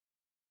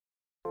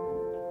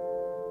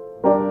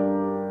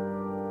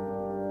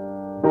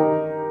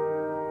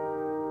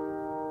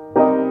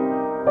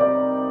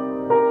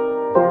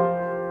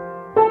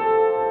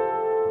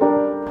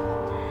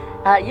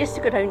used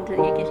to go round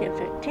and you could hear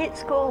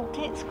Tate's goal,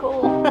 Tate's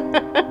goal.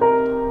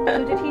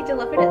 So did he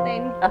deliver it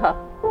then? Uh-huh.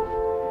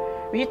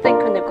 You'd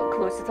think when they've got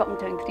close, it's up and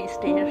down 3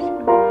 stairs.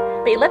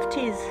 But he lived to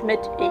his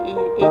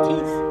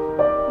mid-80s.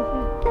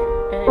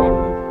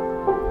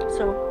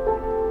 So.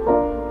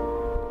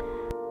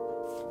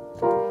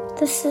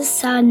 This is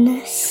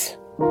sadness.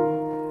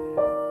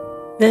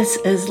 This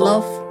is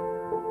love.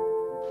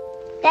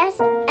 This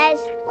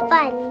is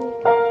fun.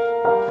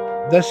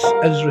 This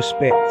is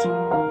respect.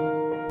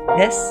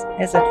 This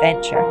is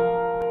adventure.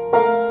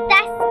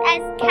 This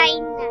is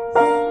kindness.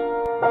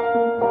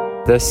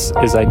 This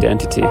is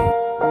identity.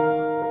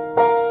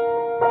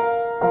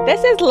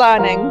 This is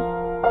learning.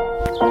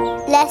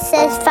 This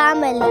is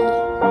family.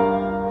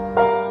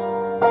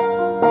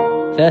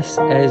 This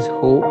is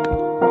hope.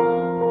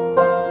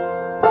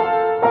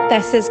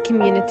 This is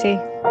community.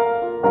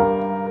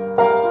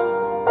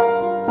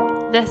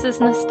 This is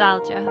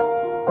nostalgia.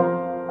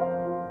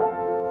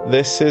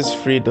 This is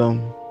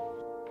freedom.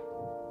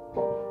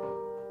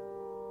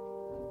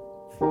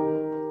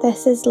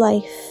 This is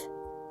life.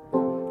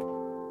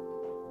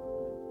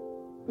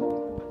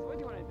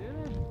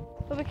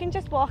 Well, we can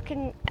just walk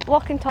and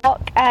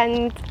talk,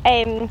 and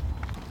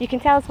you can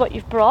tell us what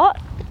you've brought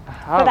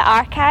for the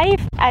archive,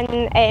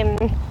 and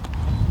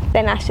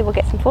then Ashley will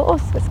get some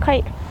photos. It's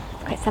quite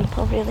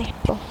simple, really.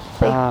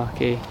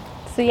 Okay.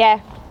 So yeah,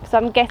 so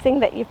I'm guessing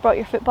that you've brought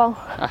your football.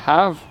 I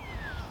have.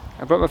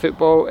 I brought my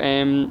football.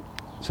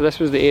 So this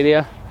was the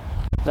area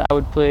that I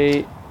would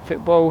play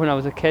football when I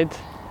was a kid,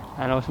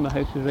 and also my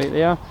house was right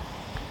there.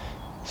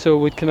 So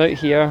we'd come out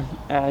here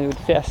and we'd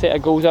set a set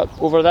of goals up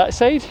over that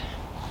side,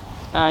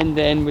 and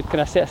then we'd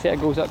kind of set a set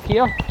of goals up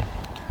here.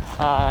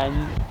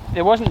 And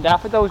there wasn't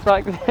daffodils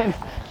back then,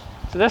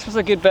 so this was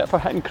a good bit for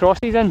hitting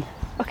crosses in.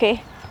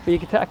 Okay. So you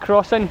could hit a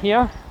cross in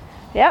here.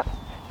 Yep.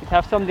 You'd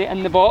have somebody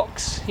in the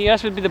box. Here,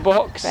 this would be the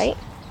box. Right.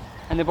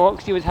 In the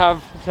box you would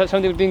have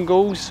somebody would be in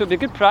goals, so it'd be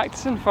good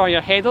practicing for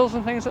your headers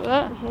and things like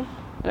that. And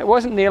it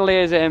wasn't nearly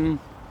as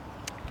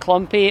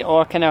clumpy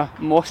or kind of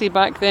mossy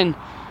back then,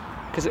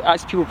 because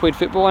actually people played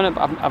football in it,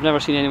 but I've never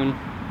seen anyone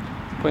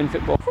playing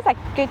football. This is a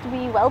good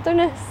wee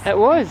wilderness. It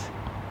was.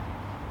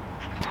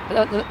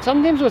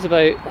 Sometimes it was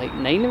about like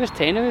 9 of us,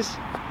 10 of us,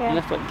 and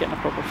that's like getting a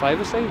proper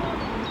 5-a-side.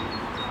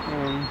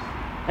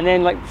 And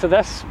then so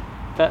this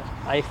bit,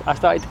 I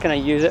started to kind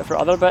of use it for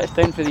other bits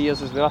down through the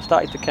years as well. I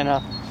started to kind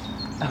of,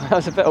 when I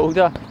was a bit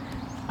older,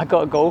 I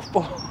got a golf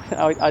ball.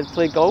 I'd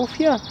play golf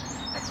here.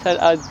 So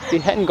I'd be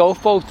hitting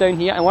golf balls down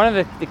here, and one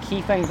of the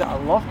key things that I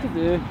love to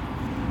do,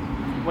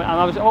 and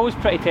I was always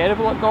pretty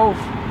terrible at golf,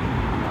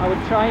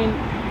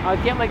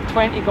 I'd get like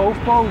 20 golf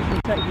balls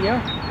and sit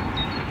here,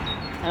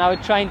 and I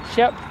would try and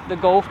chip the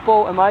golf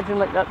ball. Imagine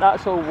like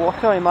that's all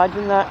water,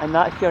 imagine that, and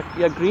that's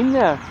your green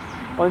there,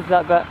 onto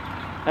that bit.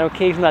 And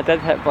occasionally I did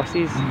hit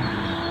buses,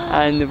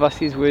 and the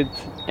buses would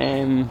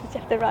Did you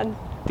have to run?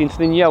 so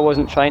they knew I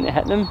wasn't trying to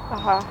hit them.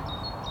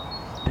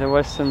 There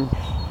was some,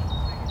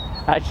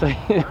 actually,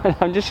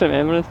 I'm just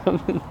remembering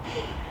something.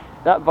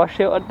 That bus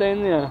shelter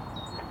down there,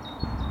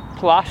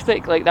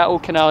 plastic, like that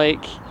old kind of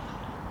like,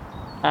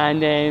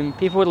 and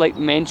people would like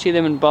menchie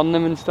them and burn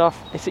them and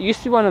stuff. It used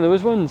to be one of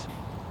those ones,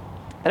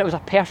 and it was a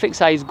perfect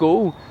size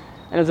goal,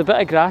 and there was a bit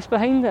of grass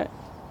behind it.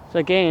 So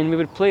again, we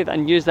would play it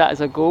and use that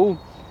as a goal,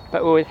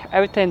 but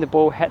every time the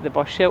ball hit the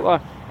bus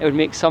shelter, it would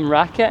make some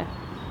racket.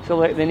 So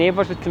like the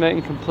neighbours would come out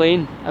and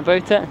complain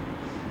about it,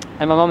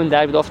 and my mum and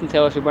dad would often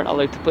tell us we weren't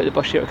allowed to play the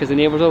bus shelter because the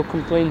neighbours all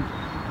complained.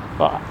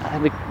 But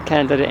we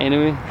kind of did it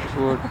anyway,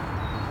 so we're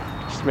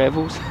just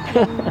rebels.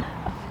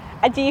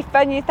 And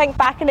when you think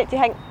back on it, do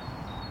you think,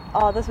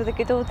 oh, those were the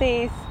good old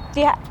days?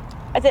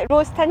 Is it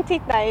rose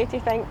tinted now, do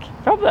you think?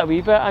 Probably a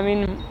wee bit. I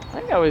mean,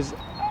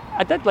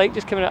 I did like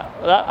just coming out.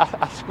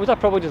 I suppose I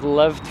probably just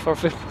lived for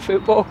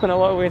football in a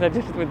lot of ways.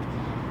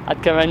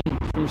 I'd come in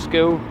from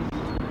school,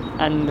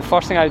 and the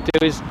first thing I would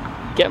do is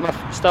get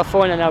my stuff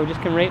on, and I would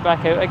just come right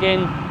back out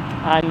again.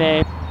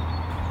 And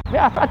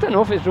I don't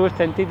know if it's rose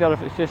tinted or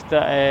if it's just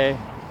that. I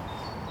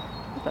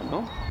don't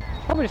know.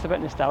 It's probably just a bit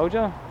of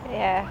nostalgia.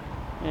 Yeah.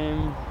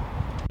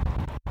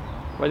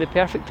 Were they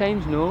perfect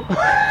times? No.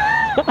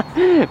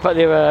 But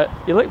they were.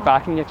 You look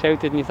back in your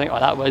childhood and you think, oh,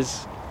 that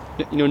was.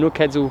 No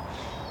kids will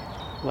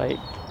like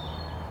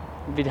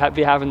be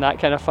having that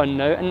kind of fun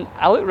now. And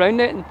I look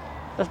around it and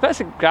there's bits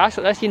of grass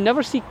like this. You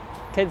never see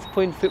kids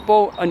playing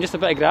football on just a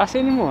bit of grass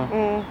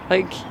anymore.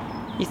 Like,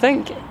 you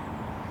think,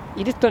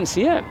 you just don't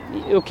see it.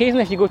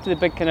 Occasionally if you go to the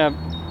big kind of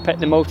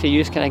the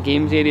multi-use kind of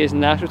games areas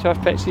and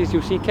AstroTurf pitches,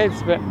 you'll see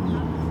kids, but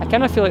I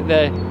kind of feel like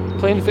the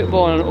playing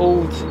football on an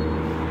old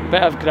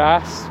bit of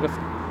grass with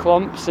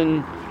clumps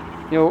and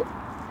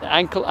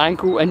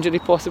ankle injury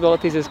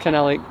possibilities is kind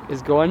of like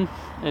is gone,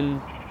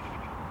 and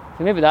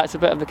so maybe that's a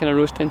bit of the kind of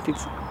rose tinted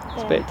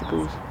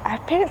spectacles. Our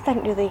parents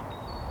didn't really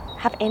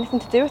have anything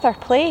to do with our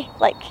play.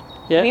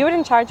 We were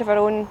in charge of our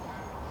own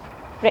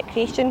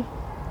recreation.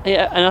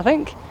 Yeah, and I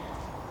think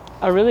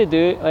I really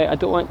do. I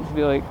don't want to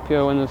be like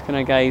pure one of those kind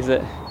of guys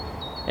that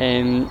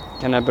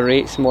kind of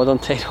berates modern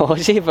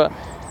technology, but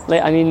the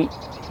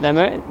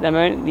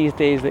amount these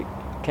days that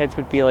kids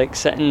would be like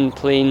sitting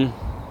playing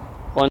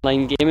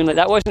online gaming. Like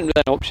that wasn't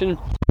really an option.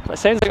 It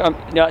sounds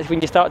like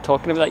when you start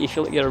talking about that, you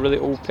feel like you're a really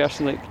old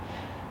person. Like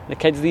the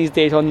kids these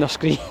days on their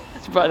screens,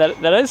 but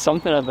there is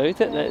something about it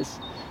that is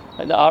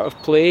like the art of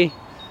play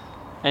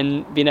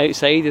and being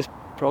outside has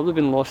probably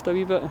been lost a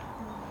wee bit.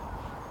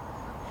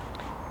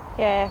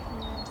 Yeah.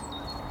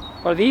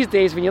 Or these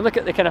days, when you look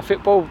at the kind of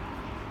football,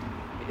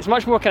 it's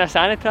much more kind of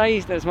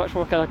sanitised and it's much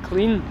more kind of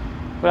clean.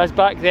 Whereas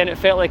back then, it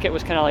felt like it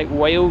was kind of like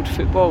wild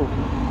football.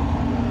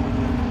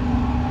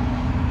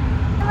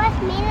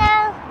 What's me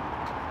now?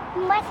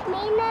 What's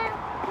me now?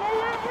 No.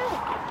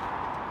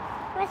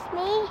 What's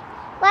me?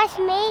 What's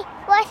me?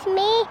 What's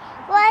me?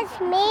 What's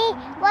me?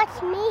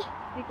 What's me?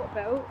 They got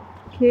built.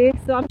 Okay,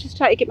 so I'm just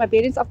trying to get my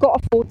bearings. I've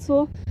got a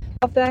photo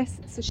of this.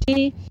 So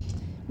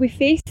we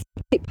faced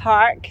Celtic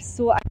Park,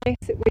 so I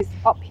guess it was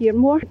up here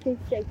more. We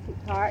faced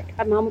Celtic Park,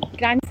 and my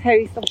gran's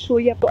house, I'll show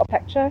you, I've got a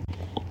picture.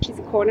 She's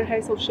a corner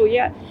house, I'll show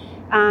you.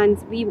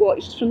 And we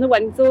watched from the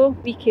window,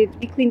 we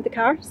cleaned the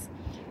cars.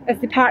 As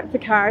they parked the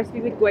cars,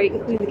 we would go out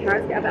and clean the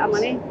cars, get a bit of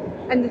money.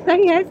 And the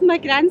thing is, my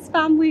gran's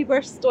family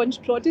were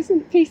staunch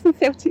Protestant facing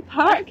Celtic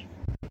Park.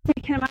 So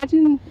you can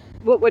imagine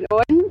what went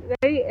on,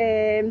 right?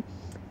 And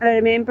I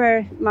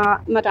remember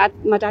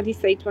my daddy's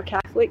side were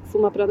Catholic, so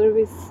my brother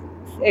was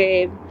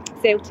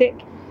Celtic,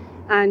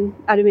 and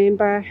I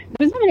remember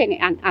there was never any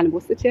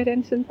animosity or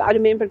anything, but I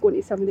remember going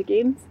to some of the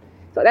games.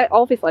 So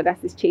obviously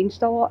this has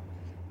changed a lot.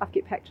 I've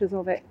got pictures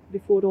of it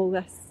before all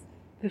this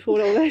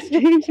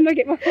changed, and I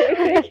get my photo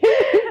taken.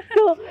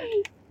 So,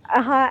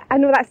 I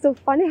know that's so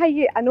funny how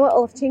I know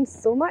it'll have changed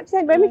so much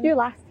then. When were you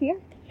last here?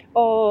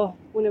 Oh,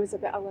 when I was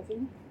about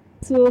 11.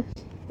 So,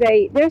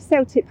 right, there's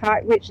Celtic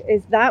Park, which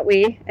is that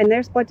way, and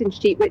there's Budden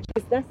Street, which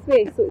is this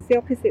way, so it's the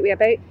opposite way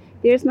about.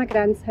 There's my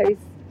gran's house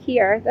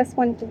here, this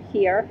one to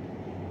here,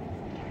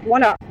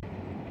 one up,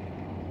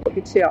 it'll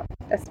be two up,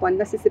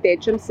 this is the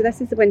bedroom, so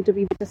this is the window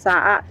we would have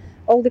sat at.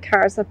 All the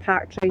cars are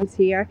parked around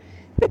here,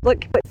 but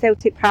look what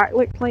Celtic Park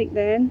looked like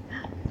then.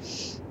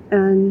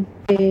 And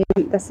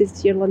this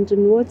is your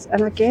London Road,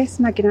 and I guess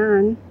my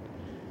gran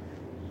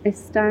is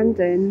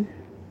standing,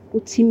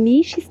 well to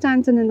me she's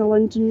standing in the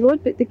London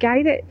Road, but the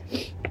guy that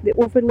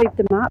overlaid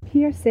the map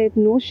here said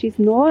no, she's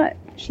not,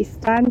 she's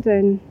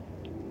standing,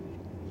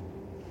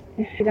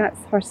 that's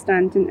her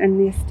standing in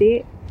the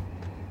estate,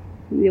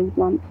 in the old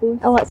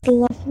lamppost. Oh, that's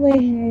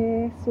lovely.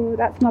 Yeah, so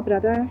that's my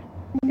brother.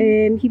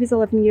 He was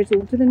 11 years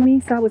older than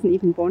me, so I wasn't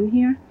even born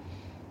here.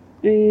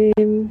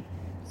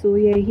 So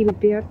yeah, he would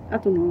be, I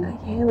don't know.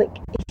 Yeah, like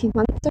 18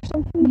 months or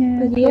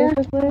something. Yeah,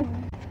 probably.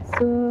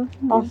 So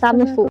our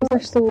family photos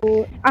are so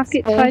I've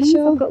got twins,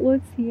 I've got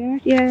loads here.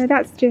 Yeah,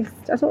 that's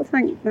just, I don't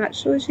think that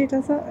shows you,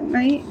 does it, at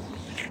night?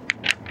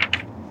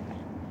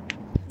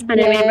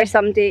 And I remember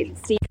someday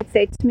Steve had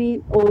said to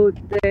me, oh,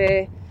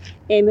 the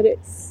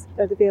Emirates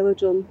or the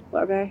Velodrome,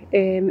 whatever,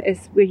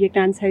 is where your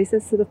gran's house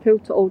is, so they've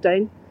pulled it all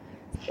down.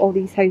 All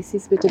these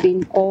houses would have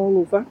been all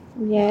over.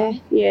 Yeah.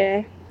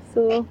 Yeah.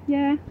 So,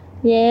 yeah.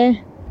 Yeah.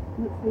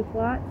 That's my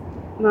flat.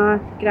 My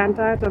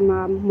granddad or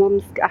my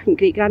mum's, I think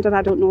great-granddad,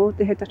 I don't know,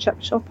 they had a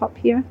chip shop up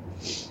here.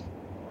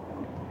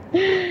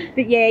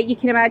 But yeah, you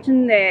can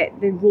imagine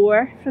the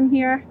roar from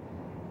here.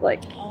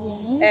 Like,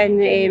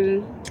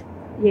 and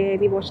yeah,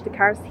 we washed the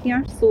cars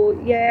here. So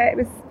yeah, it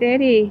was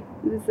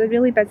a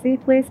really busy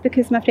place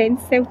because my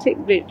friend's Celtic,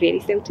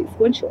 very Celtic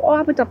school. Oh,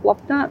 I would have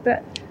loved that,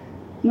 but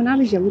when I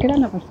was younger, I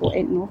never thought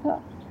anything of it.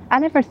 I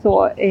never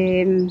thought,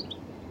 I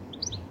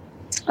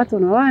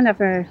don't know, I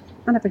never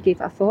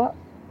gave it a thought.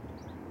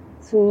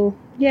 So,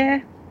 yeah.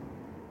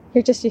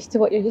 You're just used to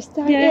what you're used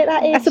to, aren't you, at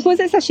that age? I suppose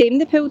it's a shame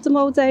they pulled them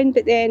all down,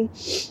 but then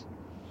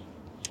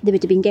they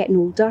would have been getting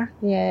older.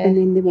 Yeah. And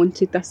then they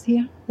wanted this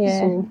here. Yeah.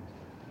 So,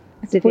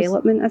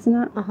 development, isn't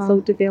it? It's all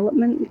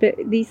development. But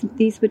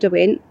these would have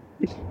went.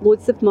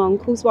 Loads of my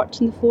uncles worked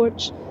in the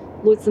forge.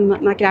 Loads of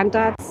my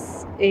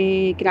granddad's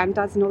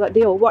granddads and all that,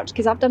 they all worked,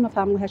 because I've done my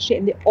family history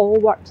and they all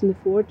worked in the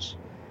forge.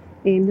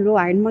 They're all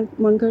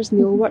ironmongers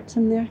and they all worked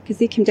in there because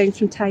they came down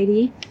from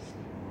Tyree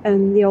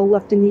and they all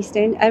lived in the East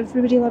End.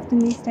 Everybody lived in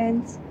the East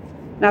End.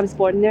 And I was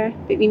born there,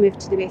 but we moved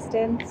to the West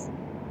End.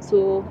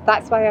 So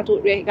that's why I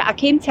don't really... I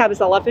came till I was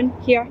 11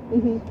 here,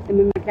 and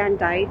when my gran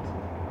died,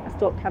 I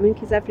stopped coming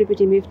because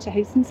everybody moved to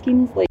housing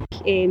schemes like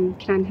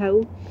Cran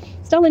Hill.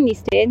 Still in the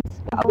East End,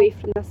 but away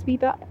from this wee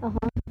bit.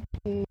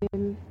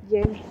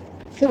 Yeah.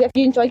 So have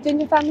you enjoyed doing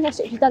your family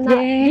history? Have you done that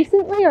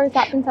recently, or has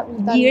that been something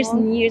you've done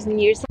years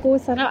and years ago?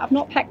 So I've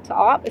not picked it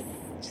up. It's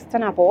just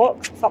in a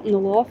box, it's up in the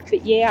loft.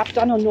 But yeah, I've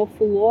done an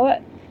awful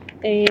lot.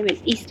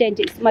 It's East End.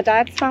 It's my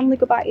dad's family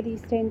go back to the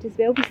East End as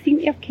well. We seem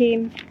to have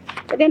came,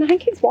 but then I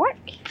think it's work.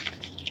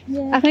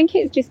 Yeah. I think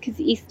it's just because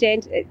the East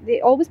End, they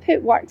always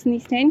put works in the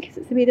East End because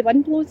it's the way the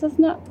wind blows,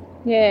 isn't it?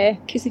 Yeah.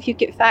 Because if you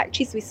get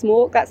factories with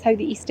smoke, that's how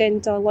the East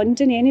End of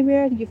London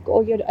anywhere. You've got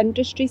all your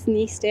industries in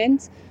the East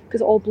End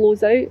because it all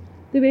blows out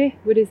the way.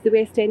 Whereas the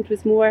West End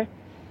was more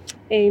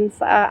sort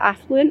of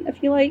affluent,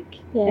 if you like,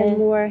 and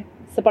more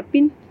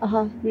suburban.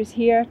 It was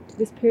here, it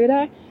was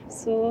poorer.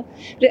 So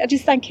I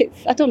just think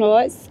it's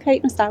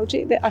quite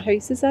nostalgic that our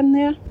house is in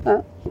there.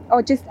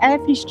 Or just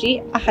every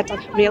street I had a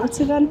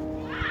relative in.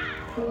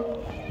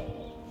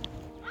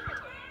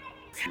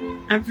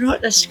 I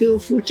brought a school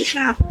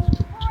photograph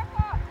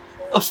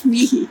of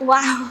me.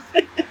 Wow.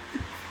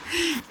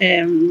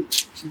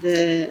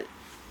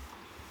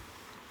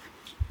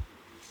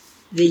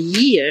 The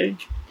year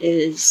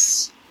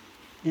is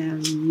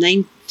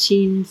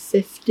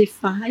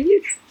 1955,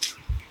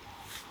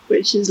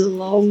 which is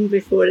long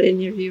before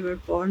any of you were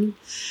born.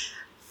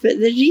 But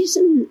the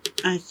reason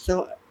I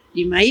thought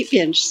you might be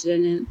interested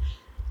in it,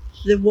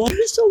 the war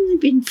has only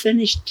been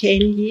finished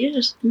 10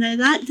 years. Now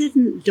that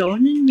didn't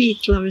dawn on me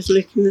till I was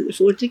looking at the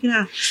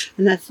photograph,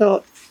 and I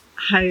thought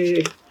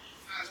how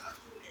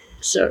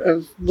sort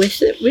of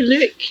with it we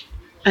look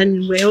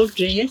and well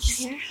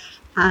dressed. Yeah.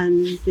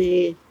 And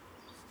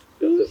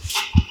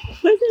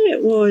whether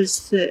it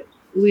was that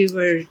we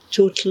were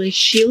totally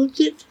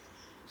shielded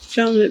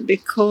from it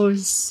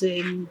because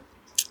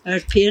our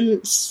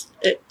parents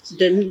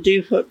didn't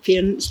do what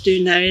parents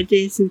do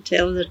nowadays and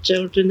tell their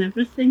children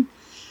everything,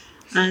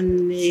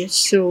 and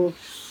so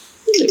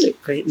they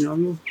looked quite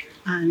normal.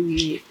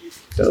 And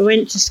but I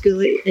went to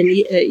school at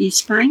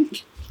East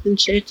Bank in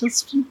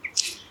Shettleston,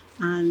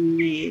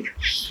 and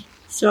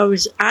so I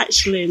was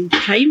actually in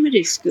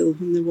primary school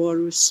when the war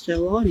was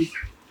still on.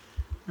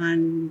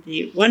 And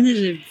one of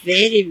the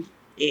very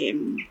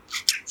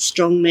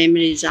strong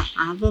memories I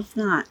have of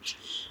that,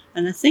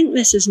 and I think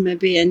this is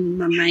maybe in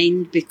my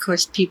mind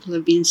because people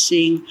have been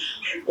saying,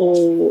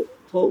 oh,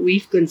 what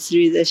we've gone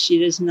through this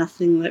year is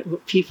nothing like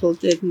what people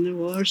did in the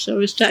war. So I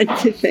was trying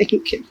to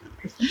think.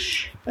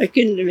 I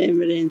couldn't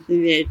remember anything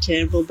very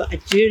terrible, but I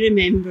do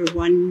remember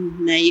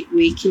one night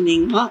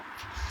waking up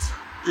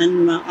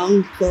and my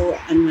uncle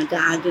and my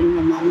dad and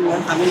my mum were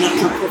having a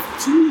cup of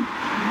tea.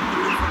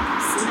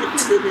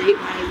 The night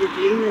while we were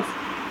doing this,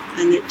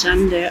 and it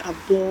turned out a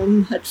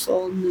bomb had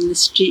fallen in the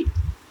street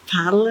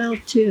parallel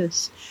to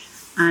us,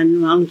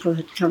 and my uncle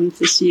had come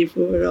to see if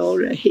we were all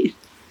right.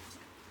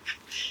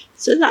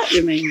 So that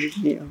reminded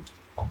me of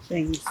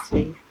things,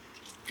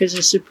 because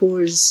I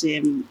suppose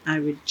I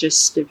would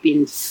just have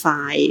been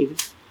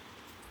 5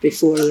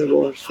 before the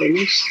war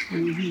finished,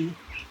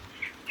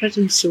 but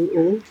I'm so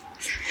old.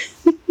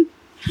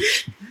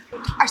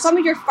 Are some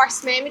of your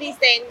first memories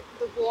then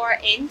the war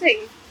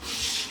ending?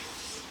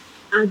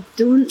 I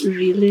don't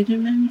really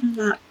remember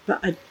that, but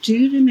I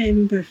do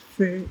remember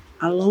for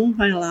a long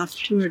while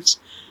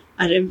afterwards,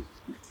 I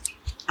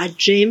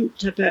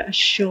dreamt about a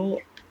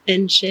shop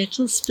in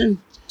Shettleston.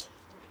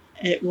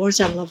 It was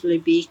a lovely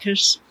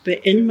baker's,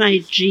 but in my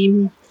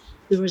dream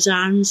there was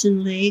arms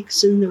and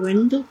legs in the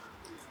window.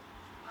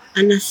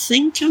 And I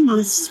think I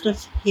must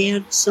have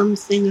heard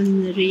something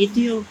on the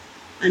radio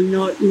and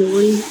not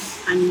known,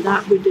 and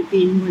that would have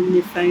been when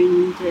they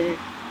found the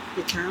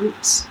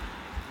camps.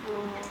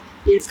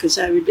 Yeah, because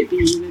I would have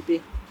been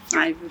maybe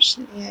 5 or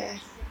 6. Yeah.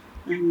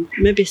 And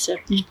maybe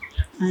 7.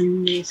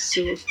 And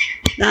so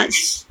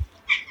that's...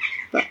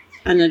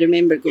 And I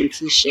remember going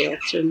to the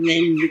shelter, and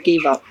then we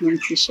gave up going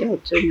to the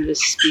shelter and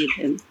just stayed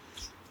in.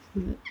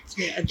 But,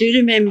 I do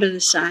remember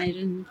the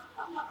siren.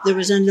 There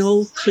was an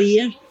all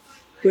clear,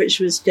 which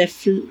was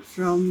different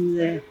from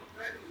the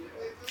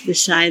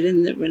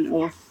siren that went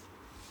off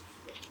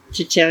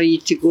to tell you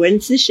to go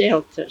into the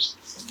shelters.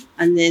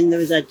 And then there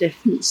was a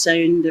different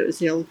sound that was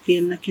the all clear,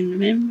 and I can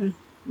remember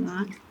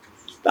that.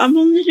 But I'm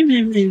only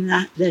remembering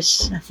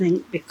this, I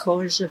think,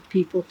 because of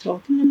people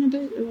talking about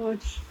the war.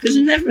 Because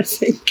I never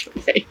think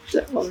about it,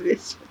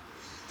 obviously.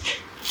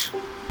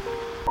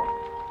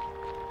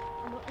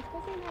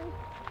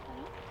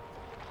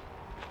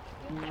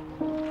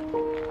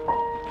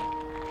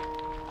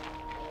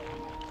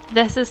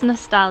 This is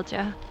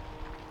nostalgia.